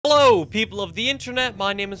Hello, people of the internet.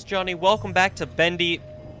 My name is Johnny. Welcome back to Bendy.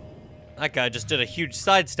 That guy just did a huge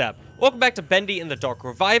sidestep. Welcome back to Bendy in the Dark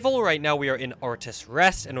Revival. Right now we are in Artist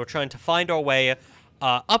Rest, and we're trying to find our way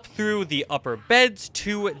up through the upper beds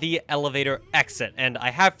to the elevator exit. And I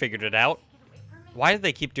have figured it out. Why do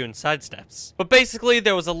they keep doing sidesteps? But basically,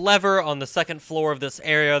 there was a lever on the second floor of this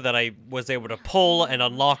area that I was able to pull and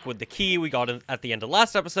unlock with the key we got at the end of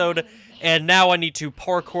last episode. And now I need to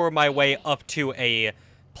parkour my way up to a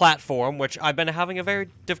platform, which I've been having a very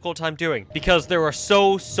difficult time doing. Because there are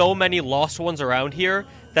so many lost ones around here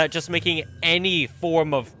that just making any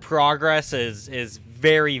form of progress is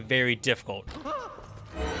very, very difficult.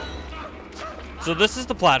 So this is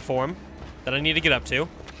the platform that I need to get up to.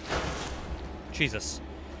 Jesus.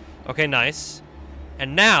 Okay, nice.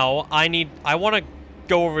 And now I want to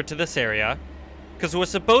go over to this area because we're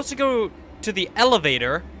supposed to go to the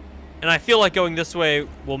elevator, and I feel like going this way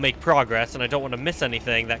will make progress, and I don't want to miss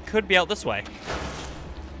anything that could be out this way.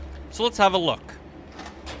 So let's have a look.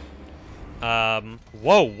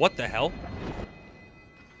 Whoa, what the hell?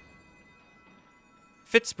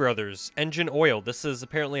 Fitz Brothers, engine oil. This is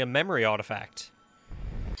apparently a memory artifact.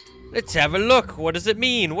 Let's have a look. What does it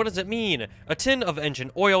mean? What does it mean? A tin of engine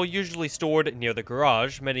oil usually stored near the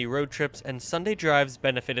garage. Many road trips and Sunday drives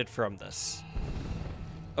benefited from this.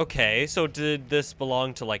 Okay, so did this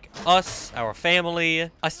belong to, like, us, our family?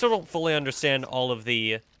 I still don't fully understand all of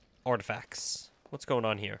the artifacts. What's going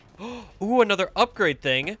on here? Ooh, another upgrade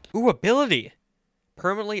thing. Ooh, ability.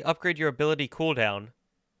 Permanently upgrade your ability cooldown.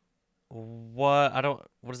 What?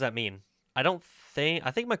 What does that mean? I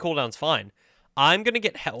think my cooldown's fine. I'm gonna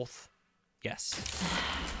get health. Yes.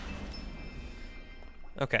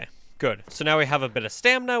 Okay, good. So now we have a bit of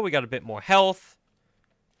stamina, we got a bit more health,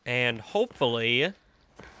 and hopefully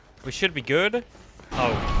we should be good.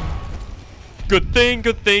 Oh. Good thing,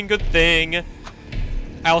 good thing, good thing.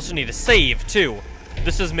 I also need to save, too.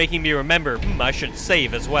 This is making me remember, I should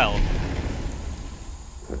save as well.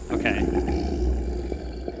 Okay.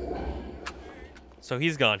 So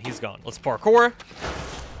he's gone, he's gone. Let's parkour.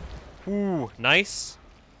 Ooh, nice.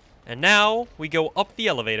 And now we go up the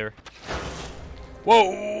elevator.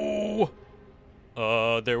 Whoa!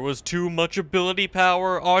 There was too much ability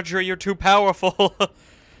power. Audrey, you're too powerful.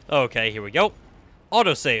 Okay, here we go.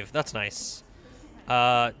 Autosave, that's nice.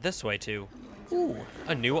 This way too. Ooh,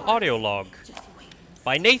 a new audio log.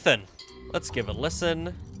 By Nathan. Let's give a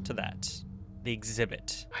listen to that. The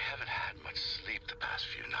exhibit. I haven't had much sleep the past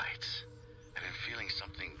few nights. I've been feeling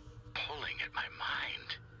something pulling at my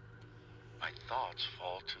mind. My thoughts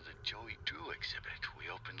fall to the Joey Drew exhibit we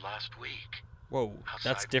opened last week. Whoa,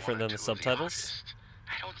 that's different than the subtitles.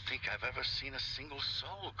 I don't think I've ever seen a single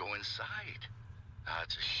soul go inside.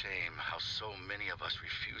 It's a shame how so many of us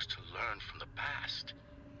refuse to learn from the past.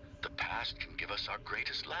 The past can give us our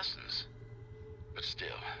greatest lessons. But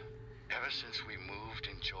still, ever since we moved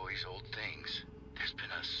in Joey's old things, there's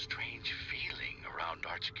been a strange feeling around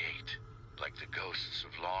Archgate. Like the ghosts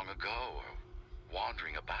of long ago are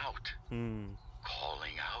wandering about,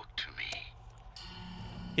 calling out to me.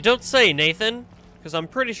 You don't say, Nathan, because I'm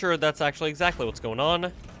pretty sure that's actually exactly what's going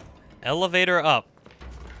on. Elevator up.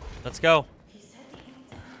 Let's go.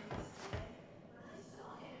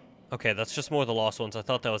 Okay, that's just more of the lost ones. I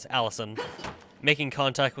thought that was Allison making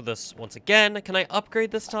contact with us once again. Can I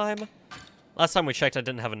upgrade this time? Last time we checked, I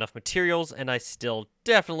didn't have enough materials, and I still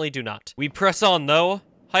definitely do not. We press on, though.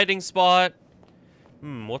 Hiding spot.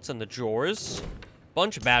 What's in the drawers?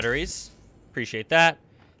 Bunch of batteries. Appreciate that.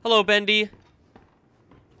 Hello, Bendy.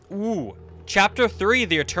 Ooh. Chapter 3,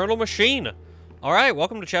 The Eternal Machine. Alright,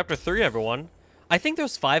 welcome to Chapter 3, everyone. I think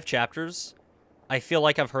there's 5 chapters. I feel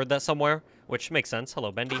like I've heard that somewhere, which makes sense.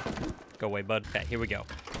 Hello, Bendy. Go away, bud. Okay, here we go.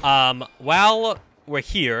 While we're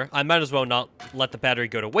here, I might as well not let the battery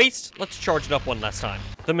go to waste. Let's charge it up one last time.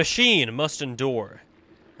 The machine must endure.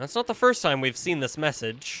 That's not the first time we've seen this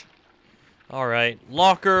message. Alright,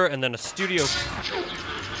 locker, and then a studio.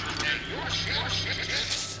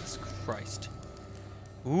 Jesus Christ.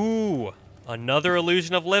 Ooh, another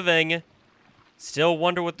illusion of living. Still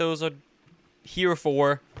wonder what those are here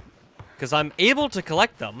for. Because I'm able to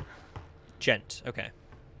collect them. Gent, okay.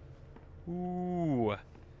 Ooh,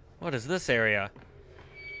 what is this area?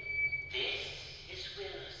 This is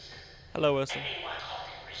Wilson. Hello, Wilson. Anyone caught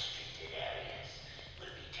in restricted areas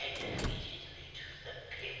will be taken immediately to the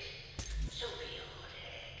pit. So be good,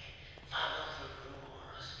 egg. Follow the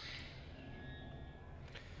rules.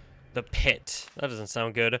 The pit. That doesn't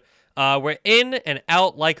sound good. We're in and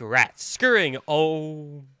out like rats, scurrying.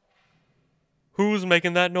 Oh, who's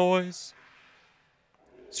making that noise?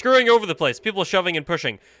 Screwing over the place, people shoving and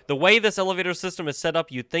pushing. The way this elevator system is set up,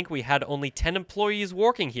 you'd think we had only 10 employees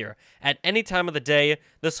working here. At any time of the day,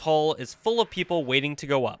 this hall is full of people waiting to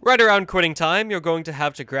go up. Right around quitting time, you're going to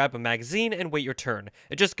have to grab a magazine and wait your turn.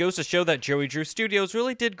 It just goes to show that Joey Drew Studios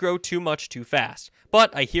really did grow too much too fast.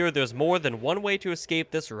 But I hear there's more than one way to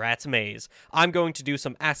escape this rat's maze. I'm going to do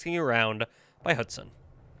some asking around by Hudson.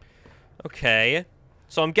 Okay,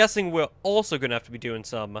 so I'm guessing we're also going to have to be doing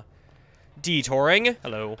some detouring.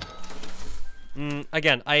 Hello.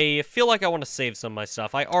 Again, I feel like I want to save some of my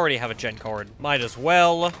stuff. I already have a gen card. Might as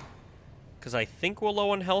well. Because I think we're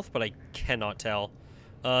low on health, but I cannot tell.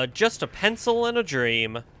 Just a pencil and a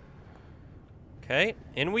dream. Okay,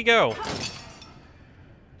 in we go.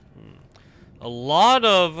 A lot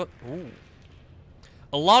of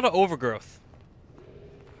overgrowth.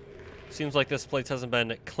 Seems like this place hasn't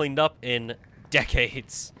been cleaned up in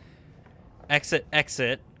decades. Exit,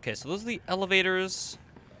 exit. Okay, so those are the elevators.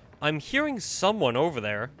 I'm hearing someone over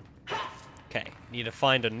there. Okay, need to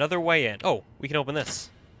find another way in. Oh, we can open this.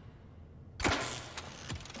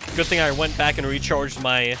 Good thing I went back and recharged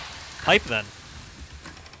my pipe then.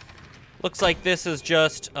 Looks like this is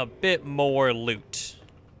just a bit more loot.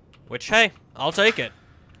 Which, hey, I'll take it.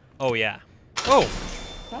 Oh, yeah. Oh!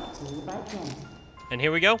 And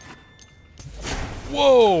here we go.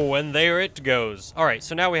 Whoa, and there it goes. Alright,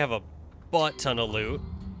 so now we have a butt ton of loot.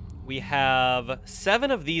 We have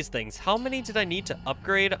 7 of these things. How many did I need to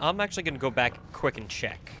upgrade? I'm actually going to go back quick and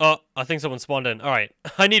check. Oh, I think someone spawned in. Alright,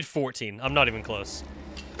 I need 14. I'm not even close.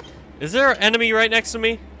 Is there an enemy right next to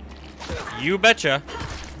me? You betcha.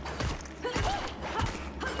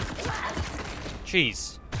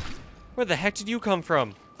 Jeez. Where the heck did you come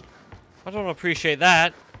from? I don't appreciate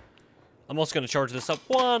that. I'm also going to charge this up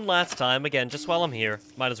one last time. Again, just while I'm here.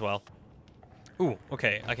 Might as well. Ooh,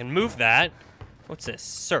 okay. I can move that. What's this?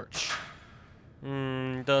 Search.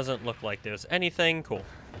 Doesn't look like there's anything. Cool.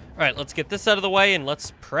 Alright, let's get this out of the way and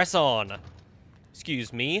let's press on.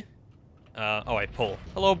 Excuse me. Oh, I pull.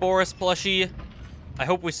 Hello, Boris plushie. I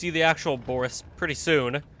hope we see the actual Boris pretty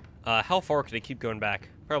soon. How far could he keep going back?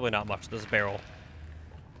 Probably not much. There's a barrel.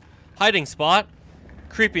 Hiding spot.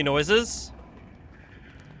 Creepy noises.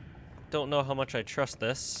 Don't know how much I trust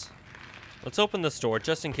this. Let's open this door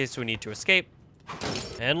just in case we need to escape.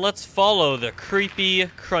 And let's follow the creepy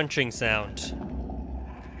crunching sound.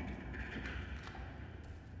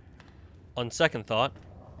 On second thought.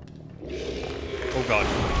 Oh god.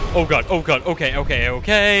 Oh god, oh god, okay, okay,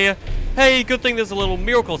 okay. Hey, good thing there's a little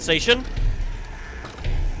miracle station.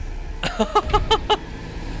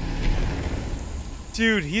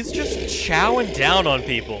 Dude, he's just chowing down on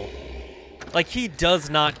people. Like, he does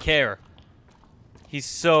not care. He's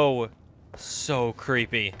so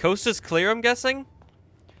creepy. Coast is clear, I'm guessing?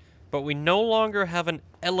 But we no longer have an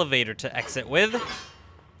elevator to exit with.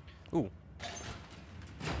 Ooh.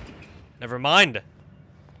 Never mind.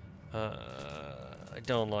 I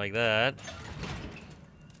don't like that.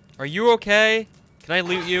 Are you okay? Can I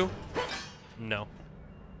loot you? No.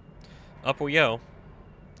 Up we go.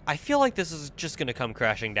 I feel like this is just gonna come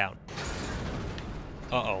crashing down.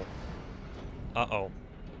 Uh-oh. Uh-oh.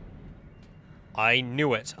 I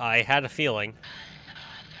knew it. I had a feeling.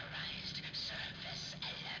 Unauthorized surface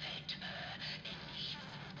elevator in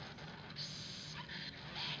use.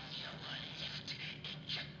 Manual lift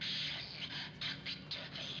ejection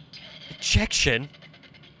activated. Ejection?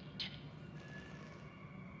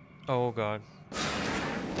 Oh god.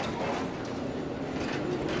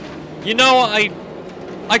 You know,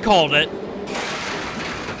 I called it.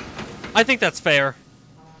 I think that's fair.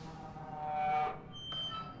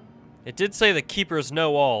 It did say the keepers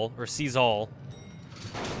know all, or sees all.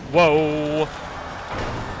 Whoa.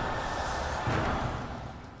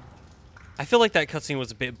 I feel like that cutscene was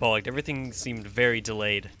a bit bugged. Everything seemed very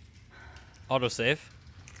delayed. Autosave.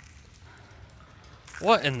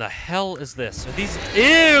 What in the hell is this? Are these—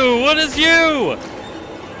 Ew! What is you?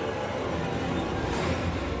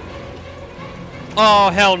 Oh,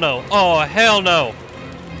 hell no. Oh, hell no.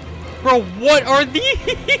 Bro, what are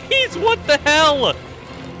these? What the hell?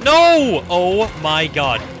 No! Oh my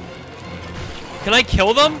god. Can I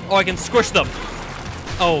kill them? Oh, I can squish them.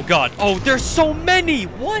 Oh god. Oh, there's so many!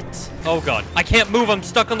 What? Oh god. I can't move. I'm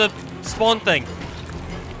stuck on the spawn thing.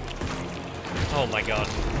 Oh my god.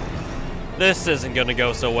 This isn't gonna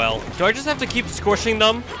go so well. Do I just have to keep squishing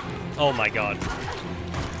them? Oh my god.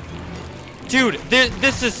 Dude,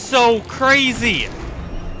 this is so crazy!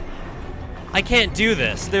 I can't do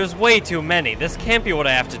this. There's way too many. This can't be what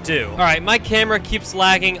I have to do. Alright, my camera keeps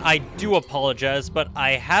lagging. I do apologize, but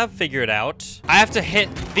I have figured out. I have to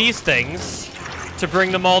hit these things to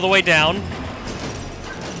bring them all the way down.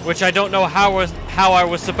 Which I don't know how how I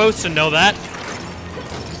was supposed to know that.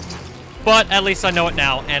 But at least I know it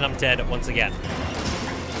now, and I'm dead once again.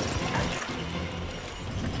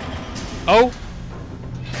 Oh.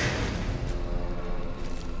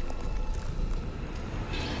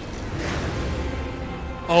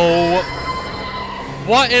 Oh.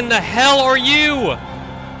 What in the hell are you?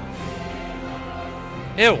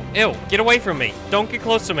 Ew, ew, get away from me. Don't get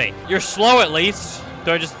close to me. You're slow at least.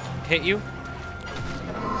 Do I just hit you?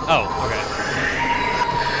 Oh, okay.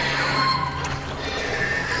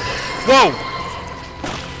 Whoa!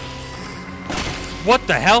 What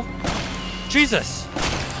the hell? Jesus!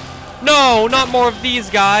 No, not more of these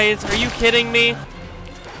guys. Are you kidding me?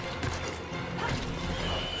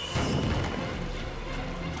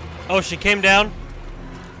 Oh, she came down?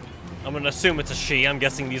 I'm gonna assume it's a she. I'm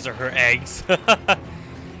guessing these are her eggs.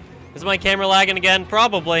 Is my camera lagging again?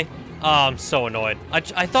 Probably. Oh, I'm so annoyed. I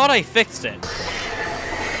thought I fixed it.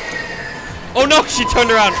 Oh no, she turned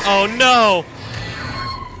around. Oh no.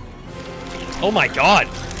 Oh my god.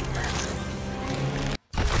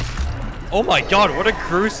 Oh my god, what a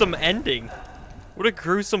gruesome ending. What a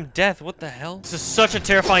gruesome death. What the hell? This is such a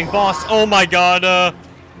terrifying boss. Oh my god. Oh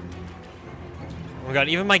my god,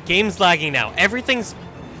 even my game's lagging now. Everything's...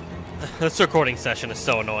 This recording session is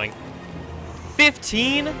so annoying.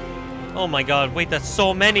 15? Oh my god, wait, that's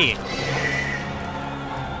so many.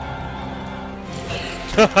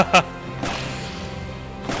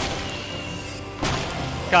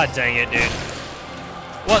 God dang it, dude.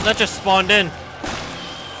 What? That just spawned in.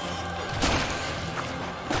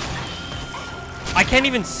 I can't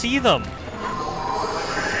even see them.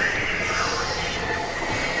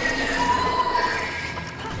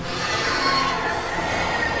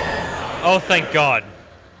 Oh, thank God.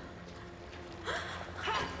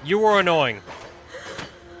 You were annoying.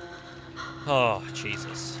 Oh,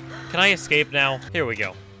 Jesus. Can I escape now? Here we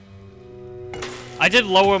go. I did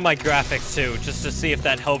lower my graphics too, just to see if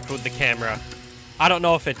that helped with the camera. I don't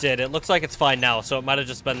know if it did. It looks like it's fine now, so it might have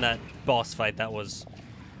just been that boss fight that was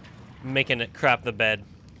making it crap the bed.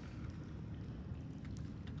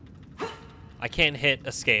 I can't hit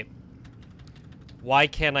escape. Why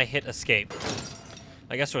can't I hit escape?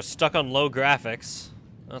 I guess we're stuck on low graphics.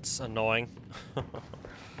 That's annoying.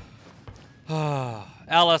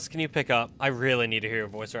 Alice, can you pick up? I really need to hear your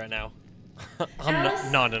voice right now.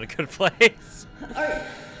 I'm not in a good place.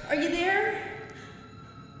 Are you there?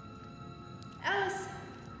 Alice?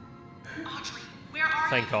 Audrey, where are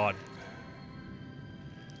Thank God.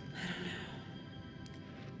 I don't know.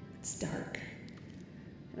 It's dark.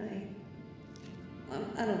 And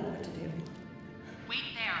I don't know what to do. Wait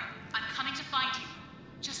there. I'm coming to find you.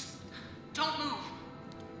 Just don't move.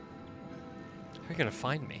 How are you gonna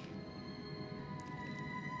find me?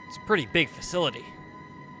 It's a pretty big facility.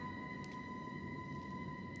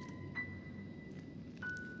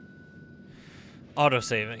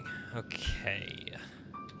 Auto-saving. Okay.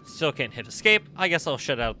 Still can't hit escape. I guess I'll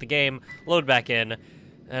shut out the game, load back in,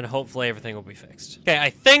 and hopefully everything will be fixed. Okay, I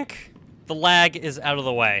think the lag is out of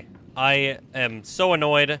the way. I am so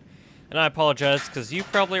annoyed, and I apologize, because you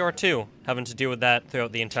probably are too, having to deal with that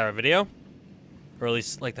throughout the entire video. Or at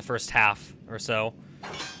least, like, the first half or so.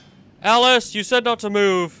 Alice, you said not to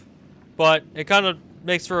move, but it kind of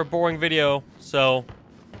makes for a boring video, so,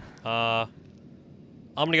 I'm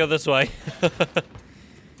gonna go this way.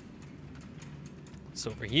 It's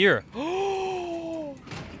over here.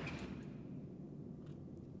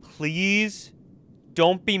 Please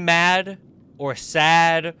don't be mad or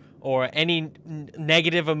sad or any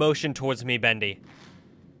negative emotion towards me, Bendy.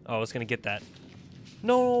 Oh, I was gonna get that.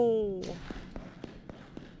 No.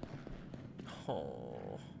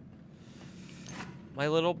 Oh. My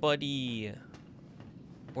little buddy.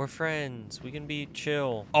 We're friends. We can be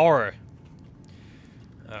chill. Alright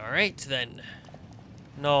then.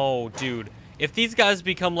 No, dude. If these guys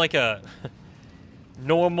become like a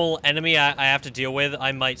normal enemy I have to deal with,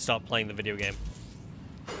 I might stop playing the video game.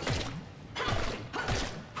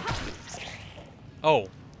 Oh.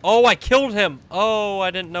 Oh, I killed him! Oh,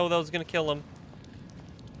 I didn't know that was gonna kill him.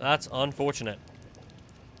 That's unfortunate.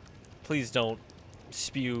 Please don't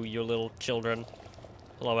spew your little children.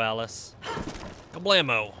 Hello, Alice.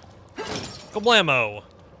 Kablamo! Kablamo!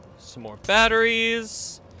 Some more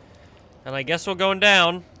batteries. And I guess we're going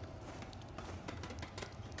down.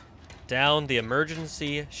 Down the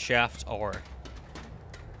emergency shaft R.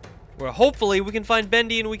 Where hopefully we can find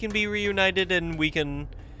Bendy and we can be reunited and we can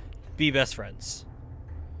be best friends.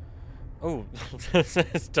 Oh,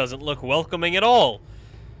 this doesn't look welcoming at all.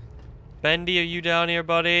 Bendy, are you down here,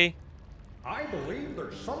 buddy? I believe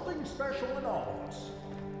there's something special in all of us.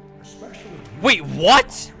 Especially you. Wait,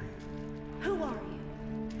 what? Who are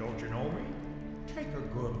you? Don't you know me? Take a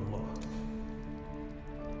good look.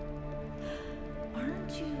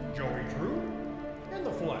 Aren't you? Joey Drew? In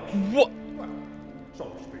the flesh. What? Well, so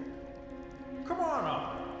to speak. Come on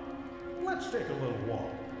up. Let's take a little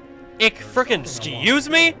walk. Frickin' excuse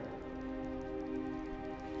me?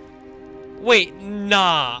 Wait,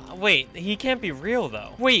 nah. Wait, he can't be real,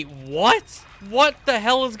 though. Wait, what? What the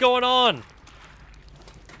hell is going on?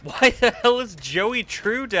 Why the hell is Joey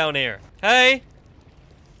True down here? Hey?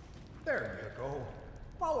 There you go.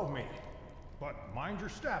 Follow me. But mind your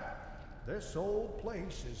step. This old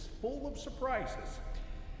place is full of surprises.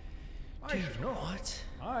 I should know. What?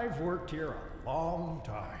 I've worked here a long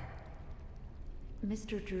time.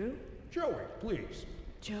 Mr. Drew? Joey, please.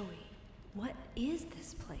 Joey, what is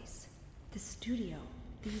this place? This studio?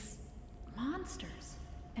 These monsters?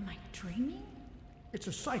 Am I dreaming? It's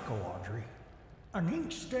a psycho, Audrey. An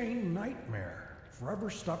ink-stained nightmare, forever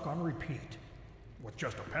stuck on repeat. With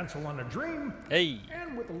just a pencil and a dream, Hey.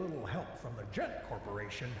 and with a little help from the Gent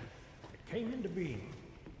Corporation, it came into being.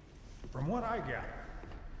 From what I gather,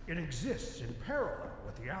 it exists in parallel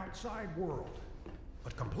with the outside world,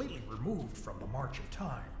 but completely removed from the march of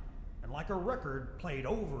time. And like a record played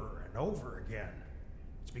over and over again,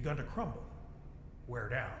 it's begun to crumble, wear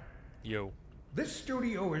down. Yo. This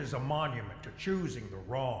studio is a monument to choosing the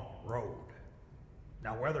wrong road.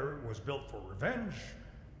 Now, whether it was built for revenge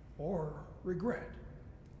or regret,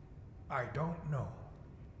 I don't know.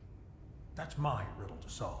 That's my riddle to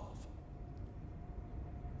solve.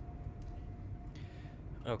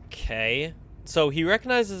 Okay. So he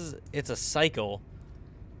recognizes it's a cycle,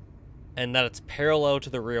 and that it's parallel to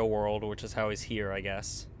the real world, which is how he's here, I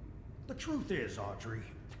guess. The truth is, Audrey,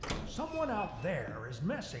 someone out there is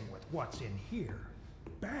messing with what's in here.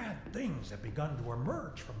 Bad things have begun to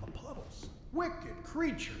emerge from the puddles. Wicked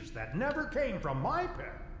creatures that never came from my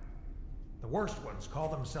pen. The worst ones call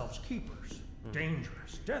themselves keepers.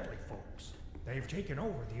 Dangerous, deadly folks. They've taken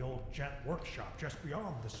over the old Gent workshop just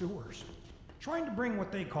beyond the sewers, trying to bring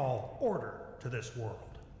what they call order to this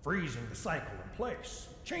world, freezing the cycle in place,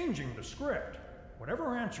 changing the script.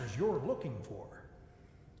 Whatever answers you're looking for,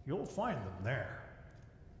 you'll find them there.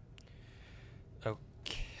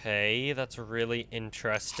 Okay, that's really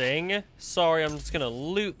interesting. Sorry, I'm just gonna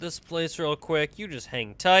loot this place real quick. You just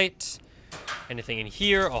hang tight. Anything in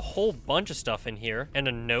here? A whole bunch of stuff in here. And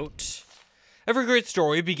a note. Every great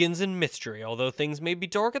story begins in mystery. Although things may be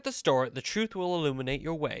dark at the start, the truth will illuminate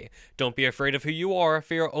your way. Don't be afraid of who you are,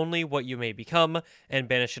 fear only what you may become, and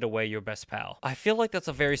banish it away, your best pal. I feel like that's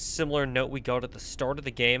a very similar note we got at the start of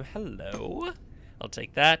the game. Hello. I'll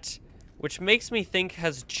take that. Which makes me think,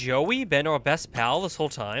 has Joey been our best pal this whole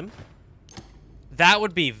time? That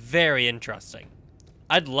would be very interesting.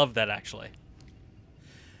 I'd love that, actually.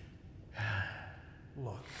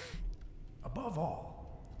 Look, above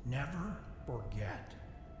all, never forget.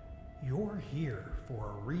 You're here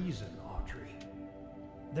for a reason, Audrey.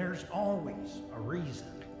 There's always a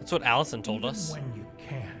reason. That's what Allison told Even us. when you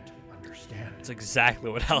can't understand That's it. exactly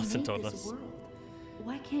what Allison Made told this us. world.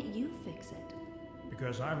 Why can't you fix it?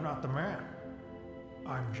 Because I'm not the man.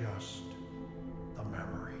 I'm just the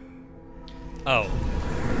memory. Oh.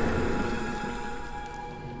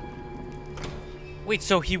 Wait,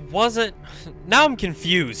 so he wasn't... Now I'm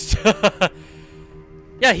confused.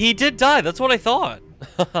 Yeah, he did die. That's what I thought.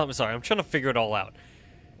 I'm sorry. I'm trying to figure it all out.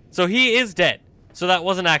 So he is dead. So that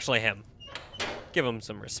wasn't actually him. Give him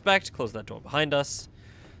some respect. Close that door behind us.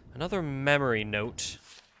 Another memory note.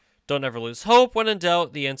 Don't ever lose hope. When in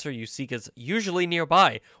doubt, the answer you seek is usually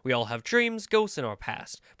nearby. We all have dreams, ghosts in our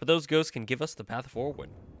past, but those ghosts can give us the path forward.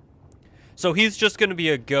 So he's just going to be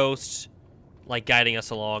a ghost, like, guiding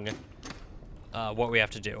us along what we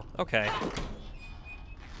have to do. Okay.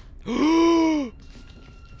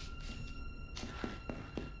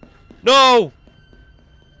 No!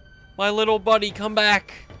 My little buddy, come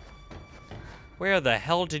back! Where the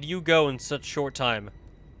hell did you go in such short time?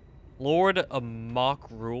 Lord Amok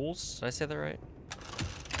Rules? Did I say that right?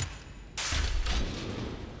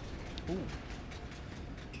 Ooh.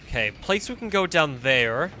 Okay, place we can go down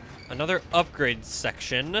there. Another upgrade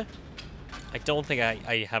section. I don't think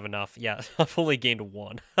I have enough. Yeah, I've only gained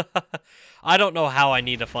 1. I don't know how I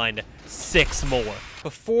need to find 6 more.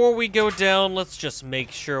 Before we go down, let's just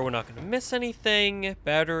make sure we're not going to miss anything.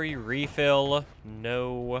 Battery refill.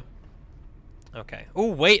 No. Okay.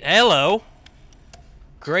 Oh, wait. Hello.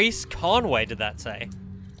 Grace Conway, did that say?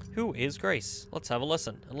 Who is Grace? Let's have a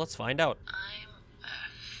listen, and let's find out. I'm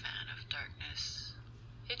a fan of darkness.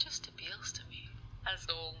 It just appeals to me. As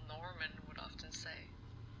old Norman would often say,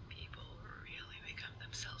 people really become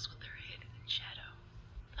themselves when they're hidden in shadow.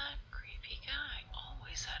 That creepy guy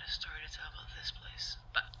always had a story to tell about this place.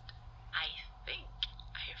 But I think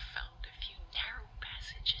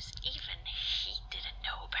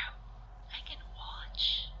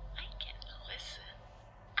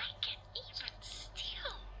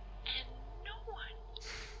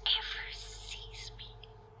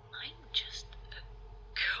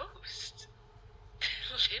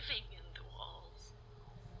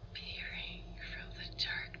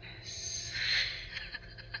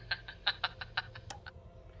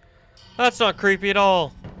That's not creepy at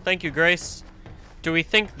all. Thank you, Grace. Do we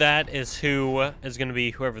think that is who is going to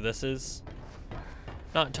be whoever this is?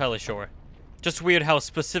 Not entirely sure. Just weird how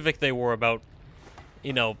specific they were about,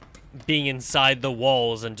 you know, being inside the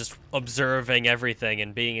walls and just observing everything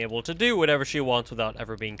and being able to do whatever she wants without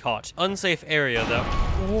ever being caught. Unsafe area, though.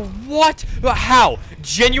 What? How?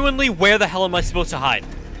 Genuinely, where the hell am I supposed to hide?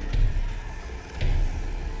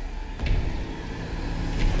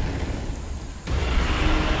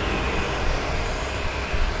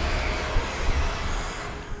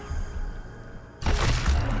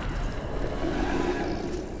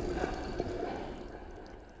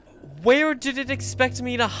 Where did it expect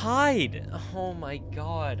me to hide? Oh my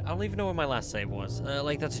god. I don't even know where my last save was.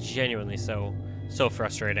 Like, that's genuinely so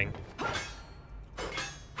frustrating.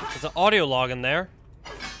 There's an audio log in there.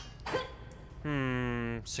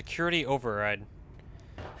 Security override.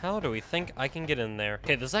 How do we think I can get in there?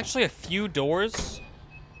 Okay, there's actually a few doors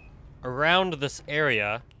around this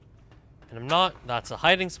area. And that's a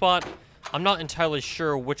hiding spot. I'm not entirely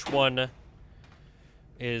sure which one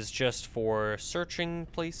is just for searching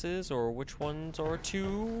places or which ones are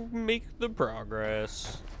to make the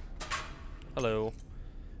progress. Hello.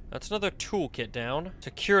 That's another toolkit down.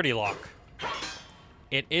 Security lock.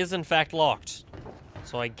 It is in fact locked.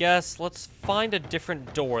 So I guess let's find a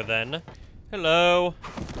different door then. Hello.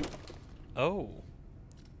 Oh.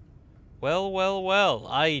 Well, well,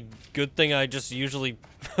 well. Good thing I just usually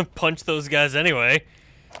punch those guys anyway.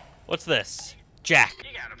 What's this? Jack.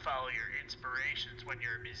 You gotta follow your inspirations when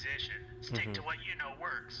you're a musician. Stick to what you know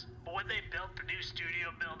works. But when they built the new studio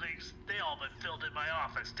buildings, they all but filled in my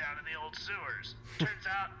office down in the old sewers. Turns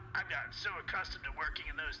out, I've gotten so accustomed to working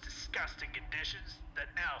in those disgusting conditions that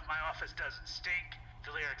now if my office doesn't stink,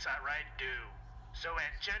 the lyrics I write do. So when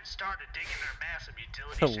Jen started digging their massive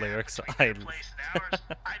utility shaft between their place and ours,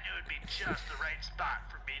 I knew it'd be just the right spot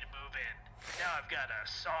for me to move in. Now I've got a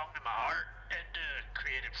song in my heart and a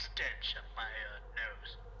creative stench up my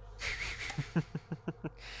nose.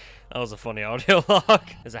 That was a funny audio log.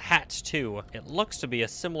 There's a hat, too. It looks to be a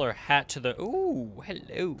similar hat to the... Ooh,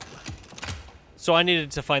 hello. So I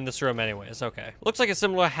needed to find this room anyways. Okay. Looks like a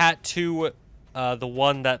similar hat to the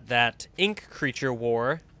one that ink creature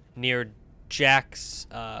wore near Jack's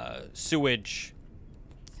sewage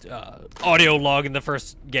audio log in the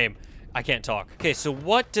first game. I can't talk. Okay, so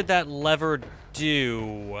what did that lever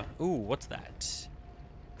do? Ooh, what's that?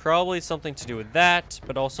 Probably something to do with that,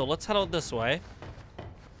 but also let's head out this way.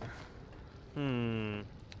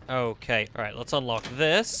 Okay. All right, let's unlock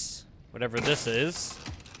this. Whatever this is.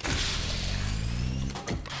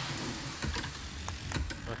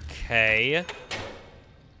 Okay.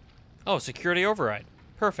 Oh, security override.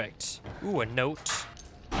 Perfect. Ooh, a note.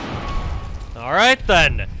 All right,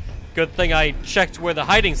 then. Good thing I checked where the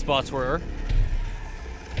hiding spots were.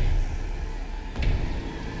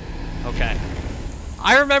 Okay.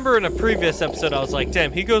 I remember in a previous episode, I was like,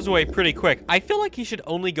 damn, he goes away pretty quick. I feel like he should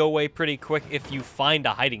only go away pretty quick if you find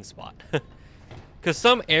a hiding spot. Because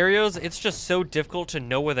some areas, it's just so difficult to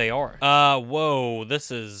know where they are. Whoa,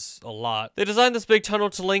 this is a lot. They designed this big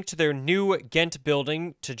tunnel to link to their new Ghent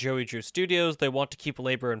building to Joey Drew Studios. They want to keep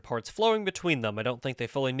labor and parts flowing between them. I don't think they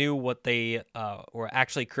fully knew what they were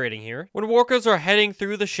actually creating here. When workers are heading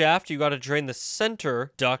through the shaft, you gotta drain the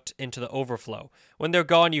center duct into the overflow. When they're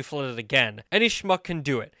gone, you flood it again. Any schmuck can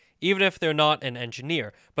do it, even if they're not an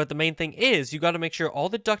engineer. But the main thing is, you gotta make sure all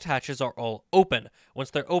the duct hatches are all open.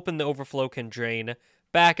 Once they're open, the overflow can drain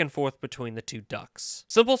back and forth between the two ducts.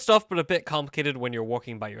 Simple stuff, but a bit complicated when you're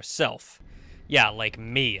working by yourself. Yeah, like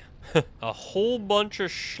me. A whole bunch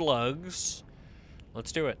of slugs.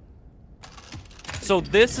 Let's do it. So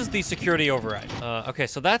this is the security override. Okay,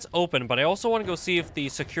 so that's open, but I also want to go see if the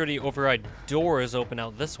security override door is open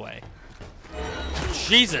out this way.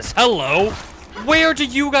 Jesus, hello! Where do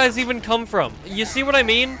you guys even come from? You see what I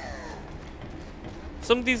mean?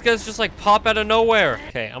 Some of these guys just like pop out of nowhere.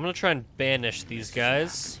 Okay, I'm gonna try and banish these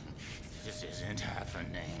guys. This isn't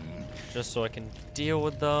happening. Just so I can deal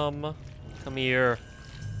with them. Come here.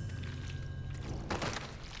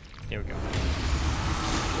 Here we go.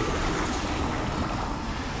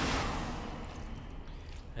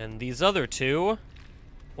 And these other two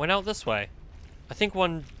went out this way. I think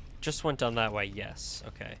one just went down that way. Yes,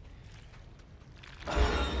 okay.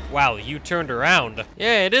 Wow, you turned around.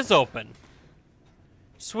 Yeah, it is open.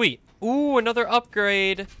 Sweet. Ooh, another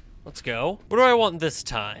upgrade. Let's go. What do I want this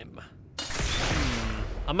time?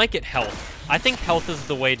 I might get health. I think health is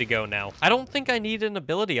the way to go now. I don't think I need an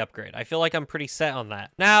ability upgrade. I feel like I'm pretty set on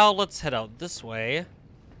that. Now, let's head out this way.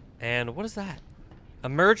 And what is that?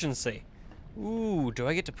 Emergency. Ooh, do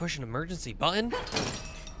I get to push an emergency button?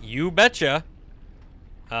 You betcha.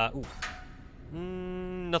 Ooh.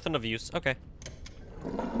 Nothing of use. Okay.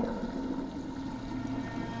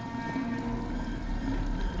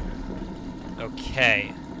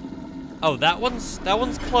 Okay. Oh, that one's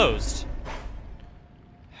closed.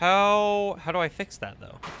 How do I fix that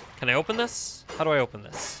though? Can I open this? How do I open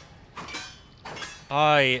this?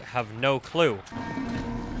 I have no clue.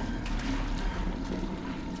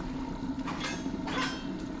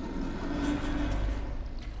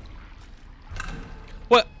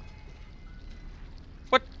 What?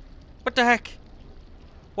 What the heck?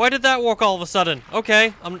 Why did that work all of a sudden?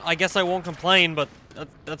 Okay, I guess I won't complain, but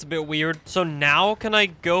that's a bit weird. So now can I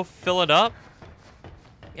go fill it up?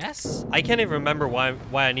 Yes? I can't even remember why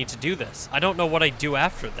I need to do this. I don't know what I do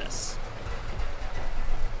after this.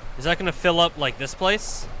 Is that gonna fill up like this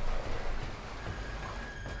place?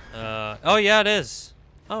 Oh yeah, it is.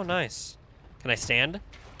 Oh, nice. Can I stand?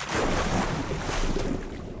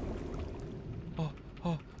 Oh,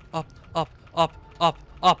 up, up, up, up,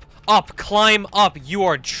 up, up, climb up. You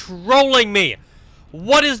are trolling me.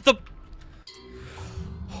 What is the...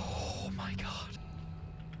 Oh my god.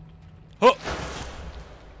 Oh.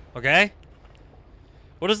 Okay.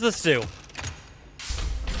 What does this do?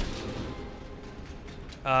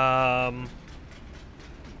 Was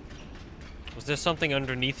there something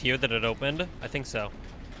underneath here that it opened? I think so.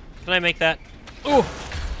 Can I make that? Ooh!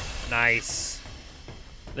 Nice.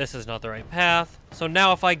 This is not the right path. So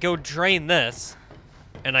now if I go drain this,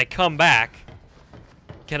 and I come back,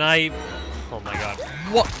 can I... Oh my god.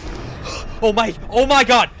 What? Oh my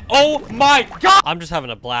god! Oh my god! I'm just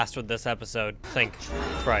having a blast with this episode. Thank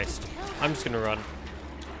Christ. I'm just gonna run.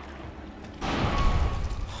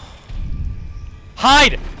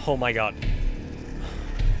 Hide! Oh my god.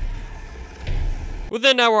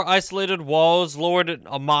 Within our isolated walls, Lord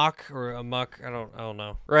Amok, I don't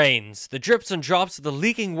know, reigns. The drips and drops of the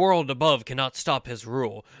leaking world above cannot stop his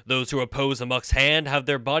rule. Those who oppose Amok's hand have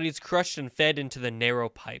their bodies crushed and fed into the narrow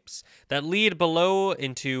pipes that lead below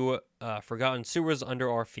into forgotten sewers under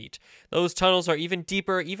our feet. Those tunnels are even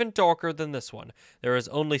deeper, even darker than this one. There is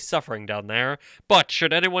only suffering down there. But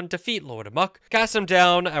should anyone defeat Lord Amok, cast him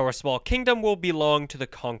down, our small kingdom will belong to the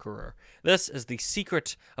conqueror. This is the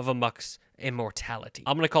secret of Amok's immortality.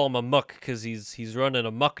 I'm gonna call him Amok because he's running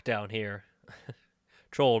amok down here.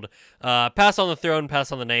 Trolled. Pass on the throne,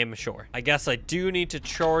 pass on the name, sure. I guess I do need to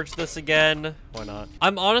charge this again. Why not?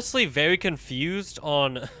 I'm honestly very confused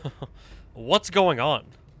on what's going on.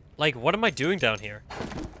 Like, what am I doing down here?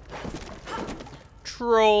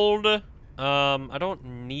 Trolled. I don't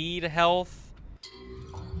need health,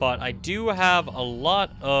 but I do have a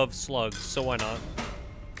lot of slugs, so why not?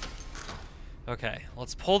 Okay,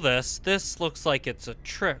 let's pull this. This looks like it's a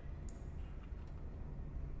trick.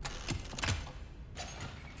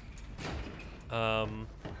 Oh.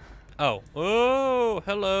 Oh,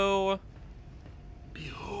 hello.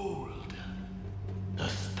 Behold, the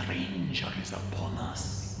stranger is upon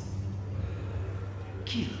us.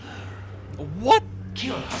 Kill her. What?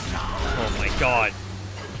 Kill her now. Oh my god.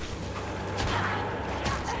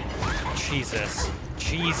 Jesus.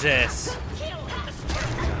 Jesus.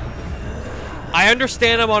 I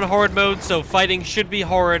understand I'm on hard mode, so fighting should be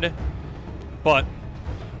hard, but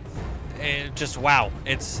just wow,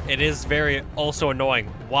 it is very also annoying.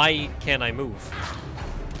 Why can't I move?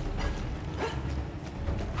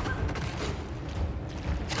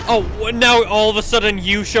 Oh, now all of a sudden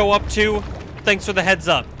you show up too? Thanks for the heads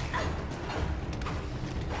up.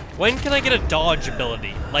 When can I get a dodge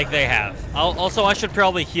ability like they have? Also, I should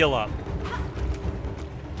probably heal up.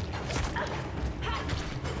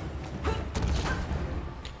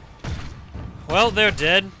 Well, they're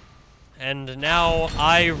dead. And now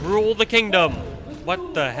I rule the kingdom.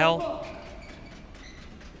 What the hell?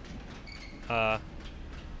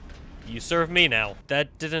 You serve me now.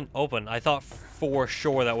 That didn't open. I thought for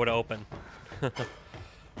sure that would open.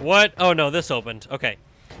 What? Oh no, this opened. Okay.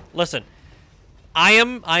 Listen. I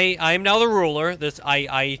am now the ruler.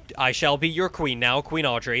 I shall be your queen now, Queen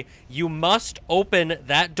Audrey. You must open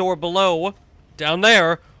that door below, down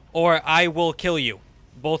there, or I will kill you.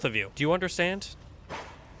 Both of you. Do you understand?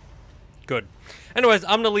 Good. Anyways,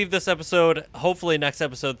 I'm going to leave this episode. Hopefully next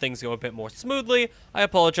episode things go a bit more smoothly. I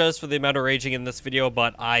apologize for the amount of raging in this video,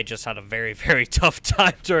 but I just had a very, very tough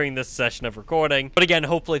time during this session of recording. But again,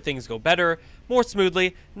 hopefully things go better, more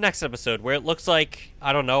smoothly next episode, where it looks like,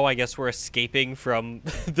 I don't know, I guess we're escaping from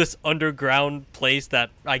this underground place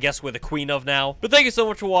that I guess we're the queen of now. But thank you so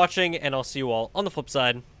much for watching, and I'll see you all on the flip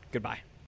side. Goodbye.